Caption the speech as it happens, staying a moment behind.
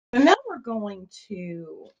So now we're going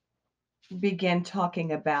to begin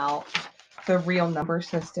talking about the real number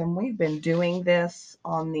system. We've been doing this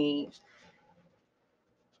on the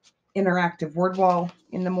interactive word wall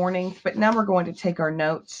in the mornings, but now we're going to take our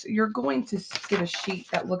notes. You're going to get a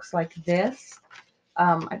sheet that looks like this.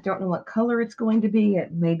 I don't know what color it's going to be.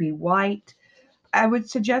 It may be white. I would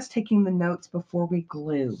suggest taking the notes before we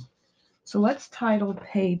glue. So let's title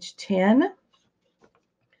page 10,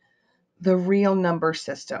 The Real Number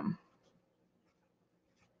System.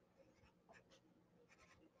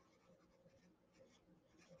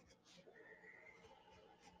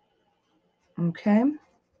 Okay.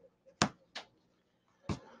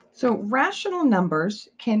 So rational numbers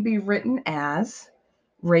can be written as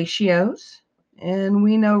ratios, and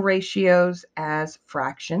we know ratios as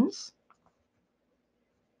fractions.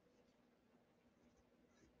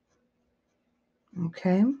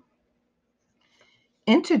 Okay.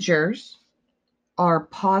 Integers are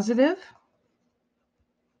positive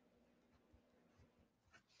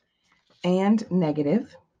and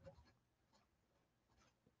negative.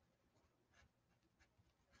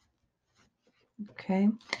 Okay.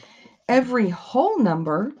 Every whole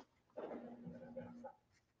number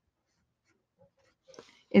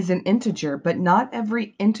is an integer, but not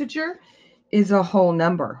every integer is a whole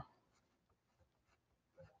number.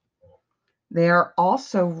 They are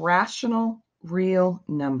also rational real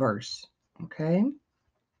numbers. Okay.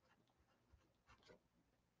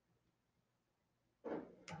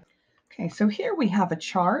 Okay, so here we have a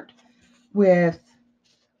chart with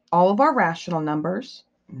all of our rational numbers,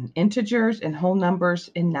 integers and whole numbers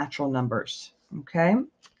and natural numbers. Okay.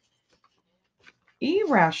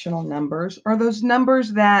 Irrational numbers are those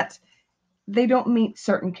numbers that they don't meet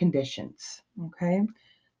certain conditions. Okay.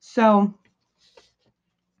 So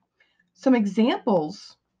some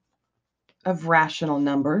examples of rational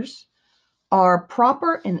numbers are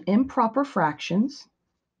proper and improper fractions,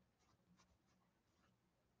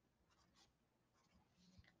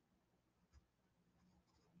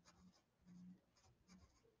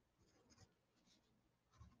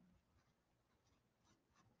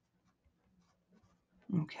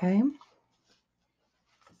 okay,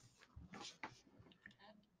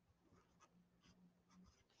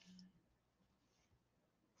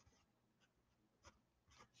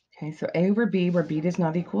 so A over B, where B does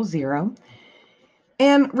not equal 0,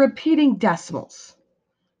 and repeating decimals.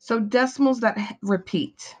 So decimals that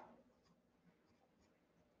repeat.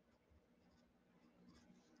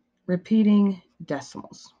 Repeating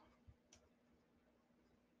decimals.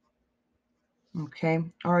 Okay,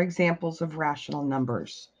 are examples of rational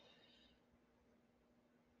numbers.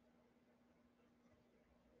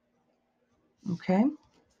 Okay.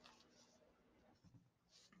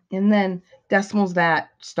 And then decimals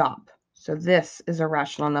that stop. So this is a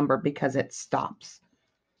rational number because it stops.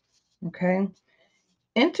 Okay.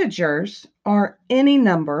 Integers are any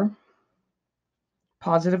number,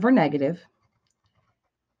 positive or negative.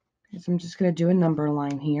 So I'm just going to do a number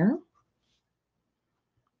line here.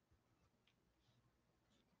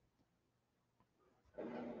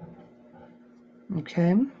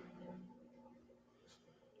 Okay.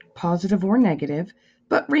 Positive or negative.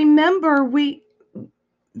 But remember,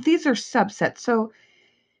 these are subsets. So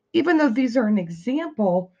even though these are an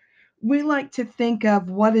example, we like to think of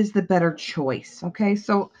what is the better choice. Okay,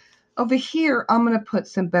 so over here, I'm going to put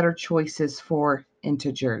some better choices for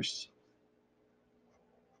integers.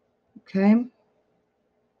 Okay.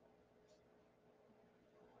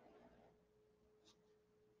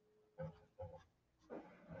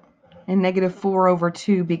 And negative 4 over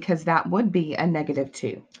 2, because that would be a negative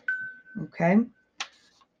 2. Okay.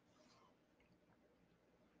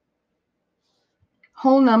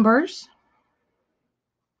 Whole numbers.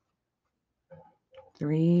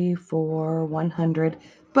 3, 4, 100.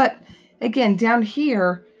 But again, down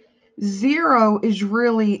here, 0 is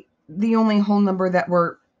really the only whole number that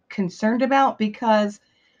we're concerned about because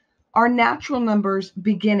our natural numbers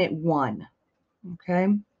begin at 1. Okay.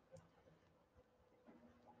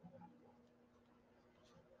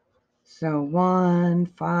 So 1,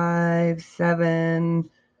 5, 7,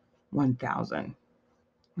 1,000.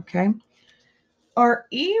 Okay. Our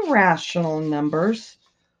irrational numbers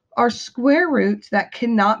are square roots that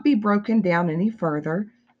cannot be broken down any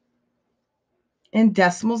further, and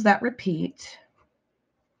decimals that repeat.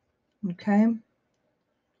 Okay.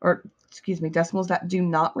 Or, excuse me, decimals that do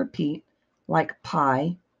not repeat, like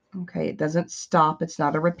pi. Okay. It doesn't stop. It's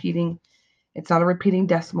not a repeating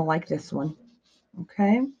decimal like this one.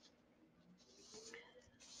 Okay.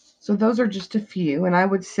 So those are just a few. And I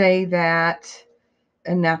would say that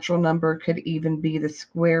a natural number could even be the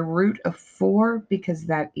square root of 4 because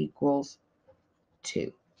that equals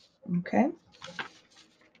 2. Okay.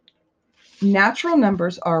 Natural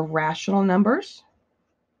numbers are rational numbers.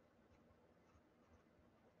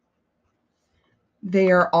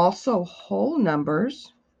 They are also whole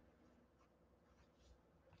numbers,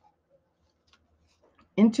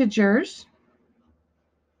 integers,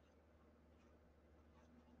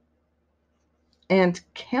 and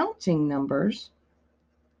counting numbers.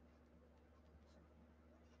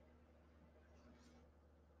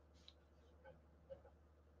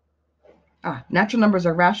 Natural numbers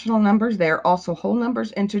are rational numbers. They are also whole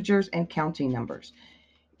numbers, integers, and counting numbers.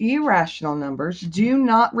 Irrational numbers do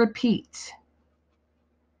not repeat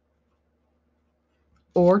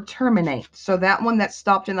or terminate. So that one that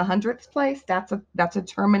stopped in the hundredths place, that's a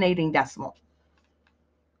terminating decimal.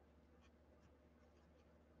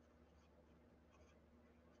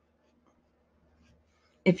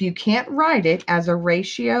 If you can't write it as a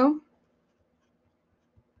ratio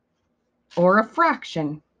or a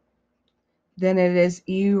fraction, then it is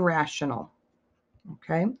irrational.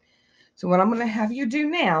 Okay? So what I'm going to have you do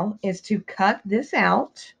now is to cut this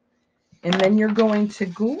out, and then you're going to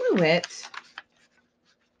glue it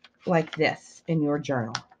like this in your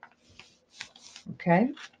journal.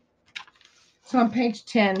 Okay? So on page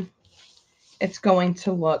 10, it's going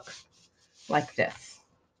to look like this.